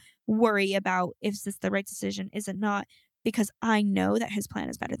to, worry about if this the right decision, is it not, because I know that his plan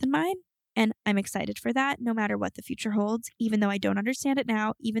is better than mine. And I'm excited for that, no matter what the future holds, even though I don't understand it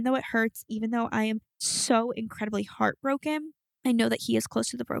now, even though it hurts, even though I am so incredibly heartbroken. I know that he is close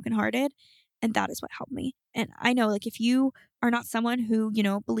to the brokenhearted, and that is what helped me. And I know, if you are not someone who,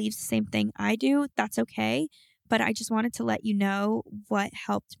 believes the same thing I do, that's okay. But I just wanted to let you know what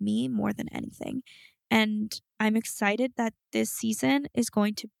helped me more than anything. And I'm excited that this season is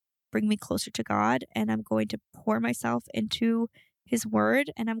going to bring me closer to God, and I'm going to pour myself into his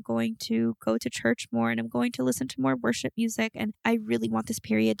word, and I'm going to go to church more, and I'm going to listen to more worship music. And I really want this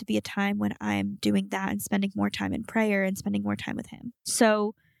period to be a time when I'm doing that and spending more time in prayer and spending more time with him.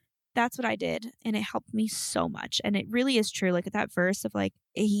 So that's what I did, and it helped me so much. And it really is true. That verse of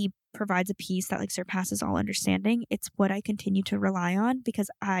he provides a peace that surpasses all understanding. It's what I continue to rely on, because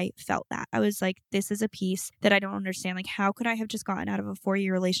I felt that. I was like, this is a peace that I don't understand. How could I have just gotten out of a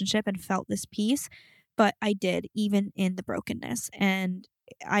 4-year relationship and felt this peace? But I did, even in the brokenness. And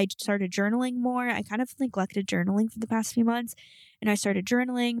I started journaling more. I kind of neglected journaling for the past few months, and I started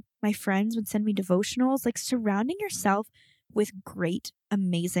journaling. My friends would send me devotionals. Surrounding yourself with great,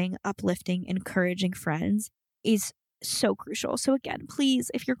 amazing, uplifting, encouraging friends is so crucial. So again, please,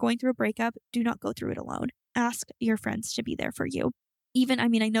 if you're going through a breakup, do not go through it alone. Ask your friends to be there for you. I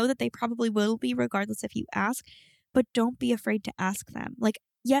know that they probably will be regardless if you ask, but don't be afraid to ask them.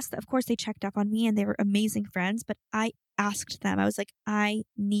 Yes, of course they checked up on me and they were amazing friends, but I asked them. I was like, I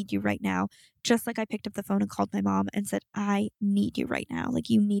need you right now. Just like I picked up the phone and called my mom and said, I need you right now.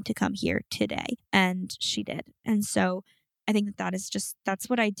 You need to come here today. And she did. And so I think that's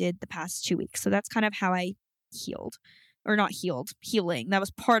what I did the past 2 weeks. So that's kind of how I healed, or not healed, healing. That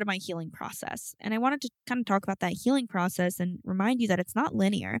was part of my healing process. And I wanted to kind of talk about that healing process and remind you that it's not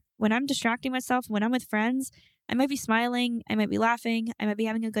linear. When I'm distracting myself, when I'm with friends, I might be smiling, I might be laughing, I might be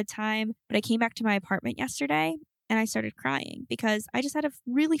having a good time, but I came back to my apartment yesterday and I started crying because I just had a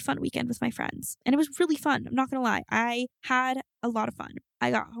really fun weekend with my friends. And it was really fun. I'm not going to lie. I had a lot of fun.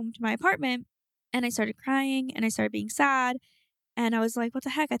 I got home to my apartment and I started crying and I started being sad. And I was like, what the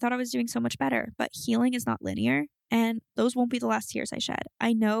heck? I thought I was doing so much better. But healing is not linear. And those won't be the last tears I shed.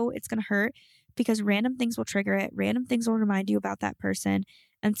 I know it's going to hurt because random things will trigger it. Random things will remind you about that person.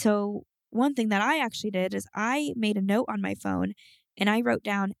 And so one thing that I actually did is I made a note on my phone and I wrote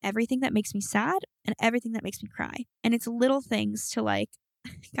down everything that makes me sad and everything that makes me cry. And it's little things to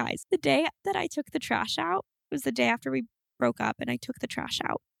guys, the day that I took the trash out was the day after we broke up and I took the trash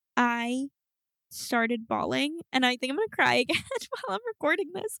out. I started bawling, and I think I'm going to cry again while I'm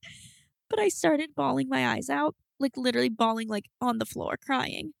recording this, but I started bawling my eyes out, literally bawling on the floor,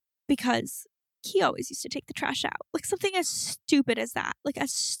 crying, because he always used to take the trash out. Something as stupid as that,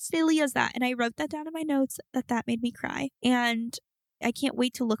 as silly as that. And I wrote that down in my notes that made me cry. And I can't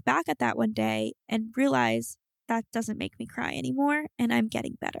wait to look back at that one day and realize that doesn't make me cry anymore and I'm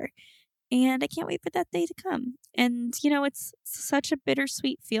getting better. And I can't wait for that day to come. And, it's such a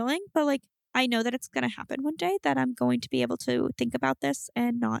bittersweet feeling, but like, I know that it's going to happen one day, that I'm going to be able to think about this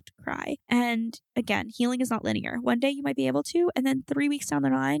and not cry. And again, healing is not linear. One day you might be able to, and then 3 weeks down the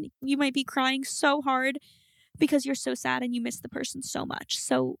line, you might be crying so hard because you're so sad and you miss the person so much.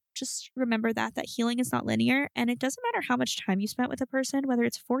 So just remember that healing is not linear, and it doesn't matter how much time you spent with a person, whether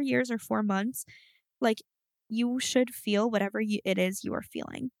it's 4 years or 4 months, like you should feel whatever it is you are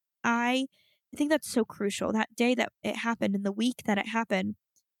feeling. I think that's so crucial. That day that it happened and the week that it happened,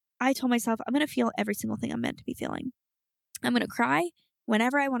 I told myself, I'm going to feel every single thing I'm meant to be feeling. I'm going to cry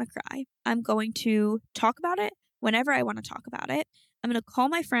whenever I want to cry. I'm going to talk about it whenever I want to talk about it. I'm going to call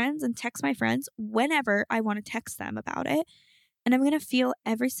my friends and text my friends whenever I want to text them about it. And I'm going to feel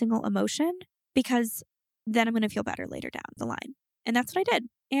every single emotion, because then I'm going to feel better later down the line. And that's what I did.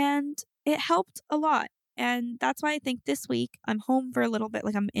 And it helped a lot. And that's why I think this week I'm home for a little bit.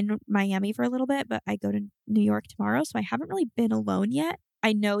 Like, I'm in Miami for a little bit, but I go to New York tomorrow. So I haven't really been alone yet.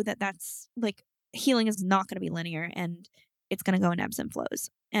 I know that that's like, healing is not going to be linear, and it's going to go in ebbs and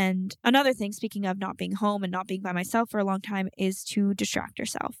flows. And another thing, speaking of not being home and not being by myself for a long time, is to distract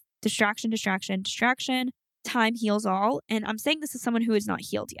yourself. Distraction. Time heals all. And I'm saying this as someone who is not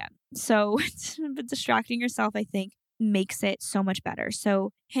healed yet. So but distracting yourself, I think, makes it so much better.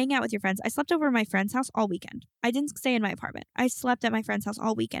 So hang out with your friends. I slept over at my friend's house all weekend. I didn't stay in my apartment. I slept at my friend's house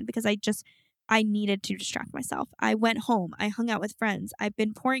all weekend because I needed to distract myself. I went home. I hung out with friends. I've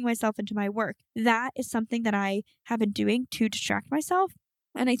been pouring myself into my work. That is something that I have been doing to distract myself.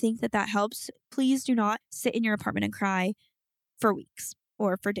 And I think that helps. Please do not sit in your apartment and cry for weeks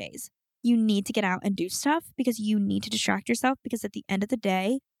or for days. You need to get out and do stuff, because you need to distract yourself, because at the end of the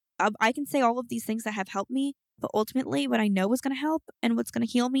day, I can say all of these things that have helped me, but ultimately what I know is going to help and what's going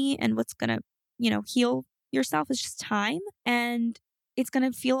to heal me and what's going to, heal yourself is just time. And it's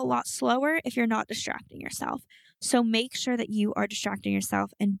going to feel a lot slower if you're not distracting yourself. So make sure that you are distracting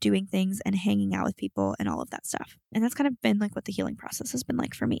yourself and doing things and hanging out with people and all of that stuff. And that's kind of been like what the healing process has been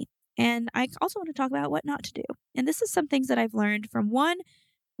like for me. And I also want to talk about what not to do. And this is some things that I've learned from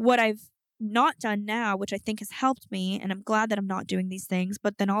what I've not done now, which I think has helped me. And I'm glad that I'm not doing these things,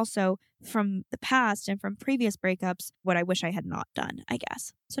 but then also from the past and from previous breakups, what I wish I had not done, I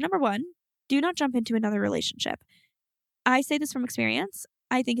guess. So number 1, do not jump into another relationship. I say this from experience.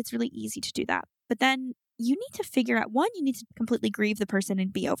 I think it's really easy to do that. But then you need to figure out, one, you need to completely grieve the person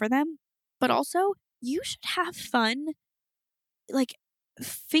and be over them. But also, you should have fun, like,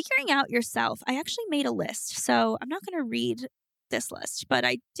 figuring out yourself. I actually made a list. So I'm not going to read this list, but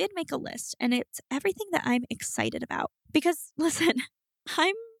I did make a list, and it's everything that I'm excited about. Because listen,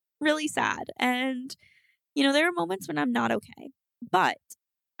 I'm really sad, and, there are moments when I'm not okay. But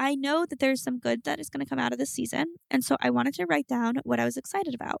I know that there's some good that is going to come out of this season. And so I wanted to write down what I was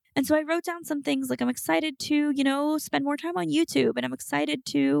excited about. And so I wrote down some things like I'm excited to, spend more time on YouTube, and I'm excited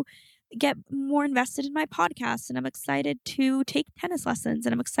to get more invested in my podcast, and I'm excited to take tennis lessons,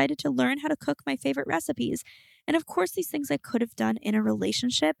 and I'm excited to learn how to cook my favorite recipes. And of course, these things I could have done in a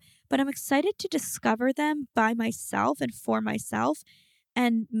relationship, but I'm excited to discover them by myself and for myself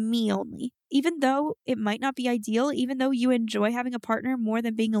and me only. Even though it might not be ideal, even though you enjoy having a partner more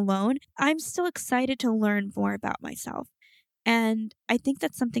than being alone, I'm still excited to learn more about myself. And I think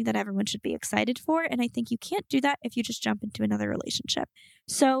that's something that everyone should be excited for. And I think you can't do that if you just jump into another relationship.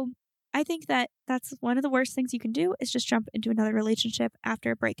 So I think that that's one of the worst things you can do, is just jump into another relationship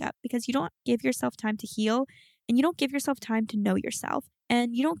after a breakup, because you don't give yourself time to heal, and you don't give yourself time to know yourself,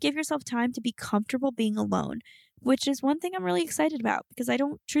 and you don't give yourself time to be comfortable being alone, which is one thing I'm really excited about, because I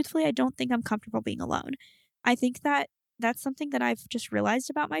don't think I'm comfortable being alone. I think that that's something that I've just realized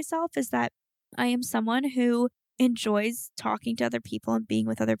about myself, is that I am someone who enjoys talking to other people and being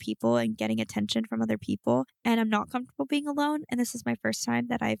with other people and getting attention from other people. And I'm not comfortable being alone. And this is my first time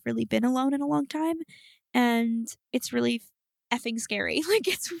that I've really been alone in a long time. And it's really effing scary. Like,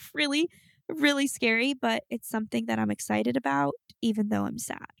 it's really, really scary, but it's something that I'm excited about, even though I'm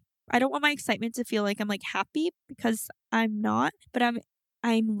sad. I don't want my excitement to feel like I'm like happy, because I'm not, but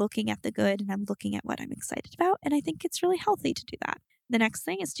I'm looking at the good, and I'm looking at what I'm excited about. And I think it's really healthy to do that. The next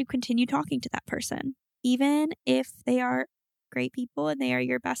thing is to continue talking to that person. Even if they are great people and they are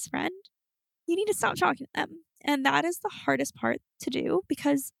your best friend, you need to stop talking to them. And that is the hardest part to do,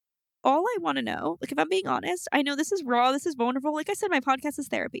 because all I want to know, like, if I'm being honest, I know this is raw, this is vulnerable. Like I said, my podcast is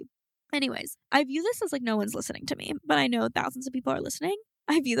therapy. Anyways, I view this as like no one's listening to me, but I know thousands of people are listening.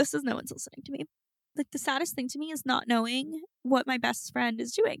 I view this as no one's listening to me. Like, the saddest thing to me is not knowing what my best friend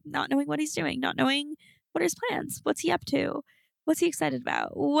is doing, not knowing what he's doing, not knowing what are his plans, what's he up to, What's he excited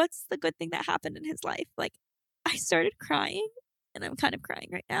about? What's the good thing that happened in his life? Like, I started crying, and I'm kind of crying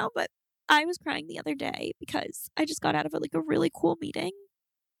right now, but I was crying the other day because I just got out of a really cool meeting,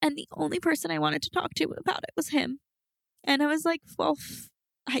 and the only person I wanted to talk to about it was him. And I was like, well,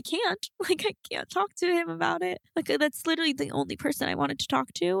 I can't. Like, I can't talk to him about it. Like, that's literally the only person I wanted to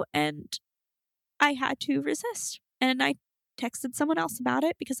talk to, and I had to resist. And I texted someone else about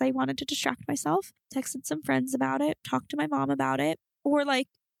it because I wanted to distract myself, texted some friends about it, talked to my mom about it, or like,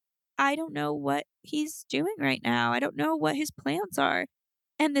 I don't know what he's doing right now. I don't know what his plans are.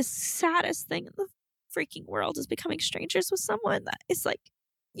 And the saddest thing in the freaking world is becoming strangers with someone that is like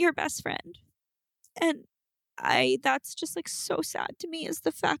your best friend. And that's just like so sad to me, is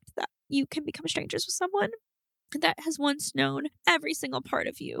the fact that you can become strangers with someone that has once known every single part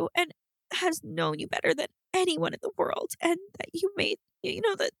of you and has known you better than anyone in the world, and that you made,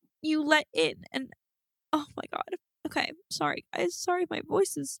 that you let in. And oh my God. Okay. Sorry, guys. Sorry, my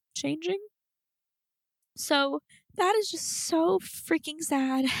voice is changing. So that is just so freaking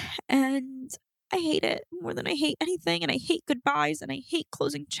sad. And I hate it more than I hate anything. And I hate goodbyes, and I hate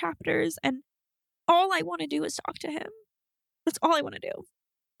closing chapters. And all I want to do is talk to him. That's all I want to do.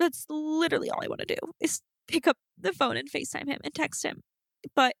 That's literally all I want to do, is pick up the phone and FaceTime him and text him.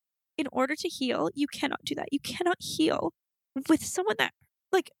 But in order to heal, you cannot do that. You cannot heal with someone that,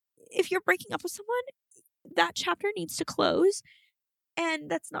 like, if you're breaking up with someone, that chapter needs to close. And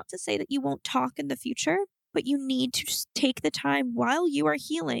that's not to say that you won't talk in the future, but you need to just take the time while you are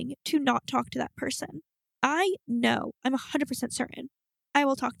healing to not talk to that person. I know, I'm 100% certain, I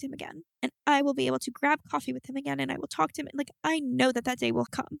will talk to him again, and I will be able to grab coffee with him again, and I will talk to him. Like, I know that day will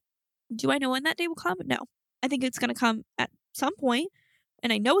come. Do I know when that day will come? No. I think it's going to come at some point,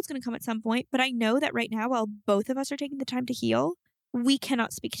 and I know it's going to come at some point, but I know that right now, while both of us are taking the time to heal, we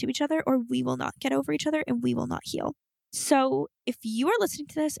cannot speak to each other, or we will not get over each other, and we will not heal. So if you are listening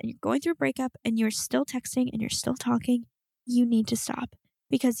to this and you're going through a breakup and you're still texting and you're still talking, you need to stop,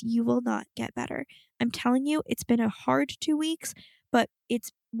 because you will not get better. I'm telling you, it's been a hard 2 weeks, but it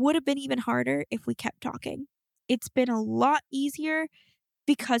would have been even harder if we kept talking. It's been a lot easier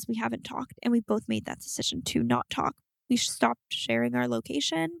because we haven't talked, and we both made that decision to not talk. We stopped sharing our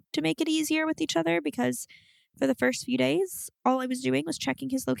location to make it easier with each other, because for the first few days, all I was doing was checking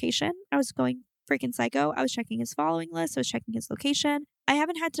his location. I was going freaking psycho. I was checking his following list. I was checking his location. I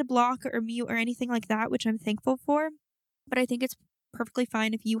haven't had to block or mute or anything like that, which I'm thankful for. But I think it's perfectly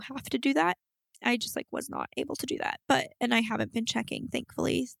fine if you have to do that. I just was not able to do that. And I haven't been checking,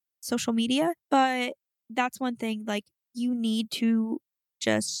 thankfully, social media. But that's one thing, you need to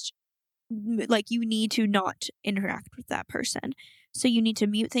just, you need to not interact with that person. So you need to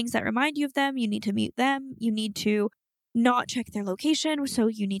mute things that remind you of them. You need to mute them. You need to not check their location. So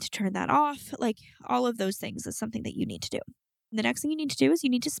you need to turn that off. All of those things is something that you need to do. The next thing you need to do is you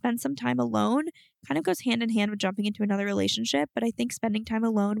need to spend some time alone. Kind of goes hand in hand with jumping into another relationship. But I think spending time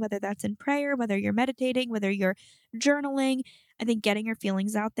alone, whether that's in prayer, whether you're meditating, whether you're journaling, I think getting your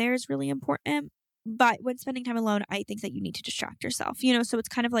feelings out there is really important. But when spending time alone, I think that you need to distract yourself. So it's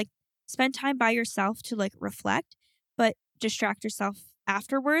kind of spend time by yourself to reflect, but distract yourself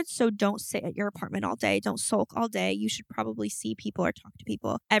afterwards. So don't sit at your apartment all day. Don't sulk all day. You should probably see people or talk to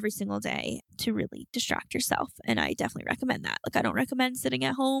people every single day to really distract yourself. And I definitely recommend that. I don't recommend sitting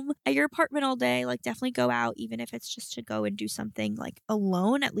at home at your apartment all day. Definitely go out, even if it's just to go and do something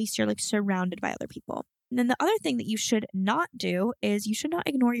alone. At least you're surrounded by other people. And then the other thing that you should not do is you should not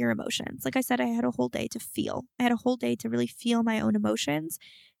ignore your emotions. Like I said, I had a whole day to feel. I had a whole day to really feel my own emotions.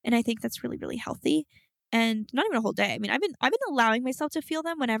 And I think that's really, really healthy. And not even a whole day. I mean, I've been allowing myself to feel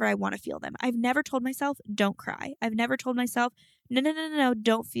them whenever I want to feel them. I've never told myself, don't cry. I've never told myself, no,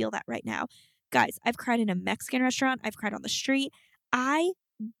 don't feel that right now. Guys, I've cried in a Mexican restaurant. I've cried on the street. I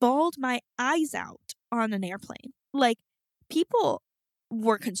bawled my eyes out on an airplane. People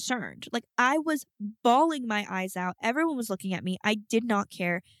were concerned. I was bawling my eyes out. Everyone was looking at me. I did not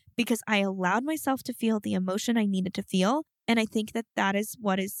care, because I allowed myself to feel the emotion I needed to feel. And I think that is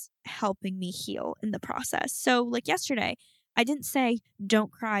what is helping me heal in the process. So yesterday, I didn't say,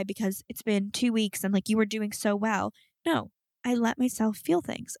 don't cry because it's been 2 weeks and you were doing so well. No, I let myself feel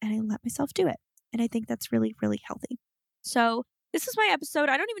things and I let myself do it. And I think that's really, really healthy. So this is my episode.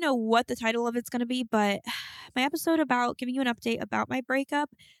 I don't even know what the title of it's going to be, but my episode about giving you an update about my breakup,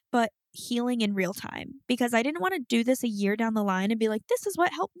 but healing in real time. Because I didn't want to do this a year down the line and be like, this is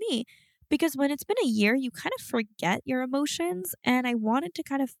what helped me. Because when it's been a year, you kind of forget your emotions. And I wanted to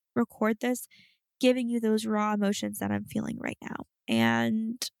kind of record this, giving you those raw emotions that I'm feeling right now.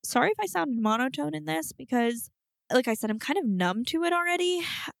 And sorry if I sounded monotone in this, because like I said, I'm kind of numb to it already.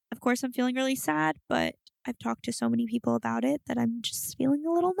 Of course, I'm feeling really sad, but I've talked to so many people about it that I'm just feeling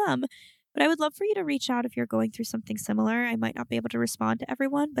a little numb. But I would love for you to reach out if you're going through something similar. I might not be able to respond to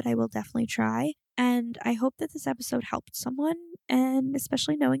everyone, but I will definitely try. And I hope that this episode helped someone, and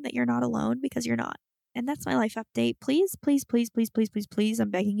especially knowing that you're not alone, because you're not. And that's my life update. Please, please, please, please, please, please, please, I'm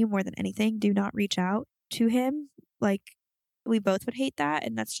begging you more than anything, do not reach out to him. Like, we both would hate that,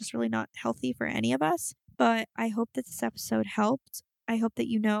 and that's just really not healthy for any of us. But I hope that this episode helped. I hope that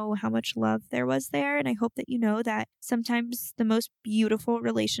you know how much love there was there, and I hope that you know that sometimes the most beautiful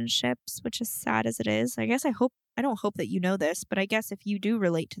relationships, which is sad as it is, I don't hope that you know this, but I guess if you do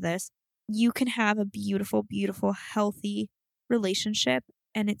relate to this, you can have a beautiful, beautiful, healthy relationship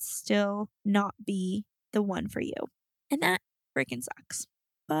and it still not be the one for you. And that freaking sucks.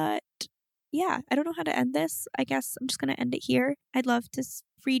 But yeah, I don't know how to end this. I guess I'm just going to end it here. I'd love to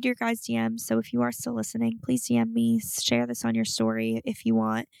read your guys' DMs. So if you are still listening, please DM me, share this on your story if you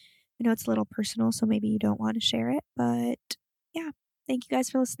want. I know it's a little personal, so maybe you don't want to share it. But yeah, thank you guys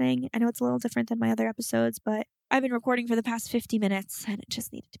for listening. I know it's a little different than my other episodes, but I've been recording for the past 50 minutes and it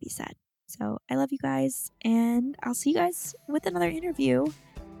just needed to be said. So I love you guys, and I'll see you guys with another interview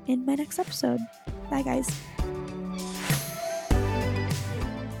in my next episode. Bye, guys.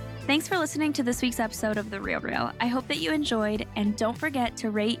 Thanks for listening to this week's episode of The Real Real. I hope that you enjoyed, and don't forget to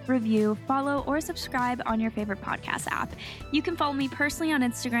rate, review, follow, or subscribe on your favorite podcast app. You can follow me personally on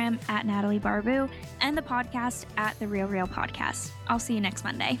Instagram at Natalie Barbu and the podcast at The Real Real Podcast. I'll see you next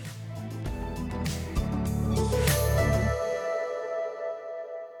Monday.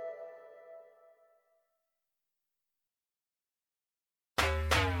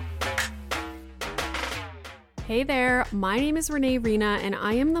 Hey there, my name is Renee Rena, and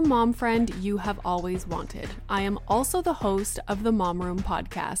I am the mom friend you have always wanted. I am also the host of the Mom Room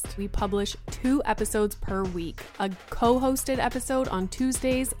podcast. We publish 2 episodes per week, a co-hosted episode on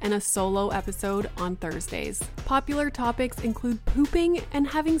Tuesdays and a solo episode on Thursdays. Popular topics include pooping and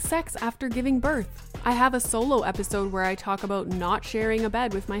having sex after giving birth. I have a solo episode where I talk about not sharing a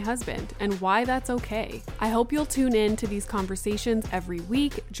bed with my husband and why that's okay. I hope you'll tune in to these conversations every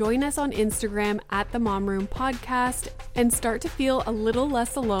week. Join us on Instagram at the Mom Room Podcast and start to feel a little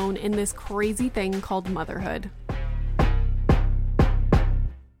less alone in this crazy thing called motherhood.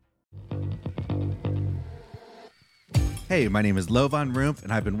 Hey, my name is Lovan Rumpf,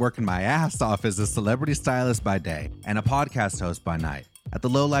 and I've been working my ass off as a celebrity stylist by day and a podcast host by night. At the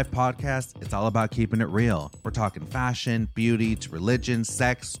Low Life Podcast, it's all about keeping it real. We're talking fashion, beauty, to religion,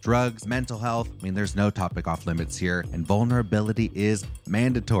 sex, drugs, mental health. I mean, there's no topic off limits here, and vulnerability is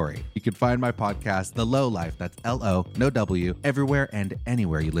mandatory. You can find my podcast, The Low Life, that's L-O, no W, everywhere and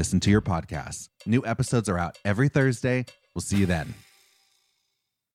anywhere you listen to your podcasts. New episodes are out every Thursday. We'll see you then.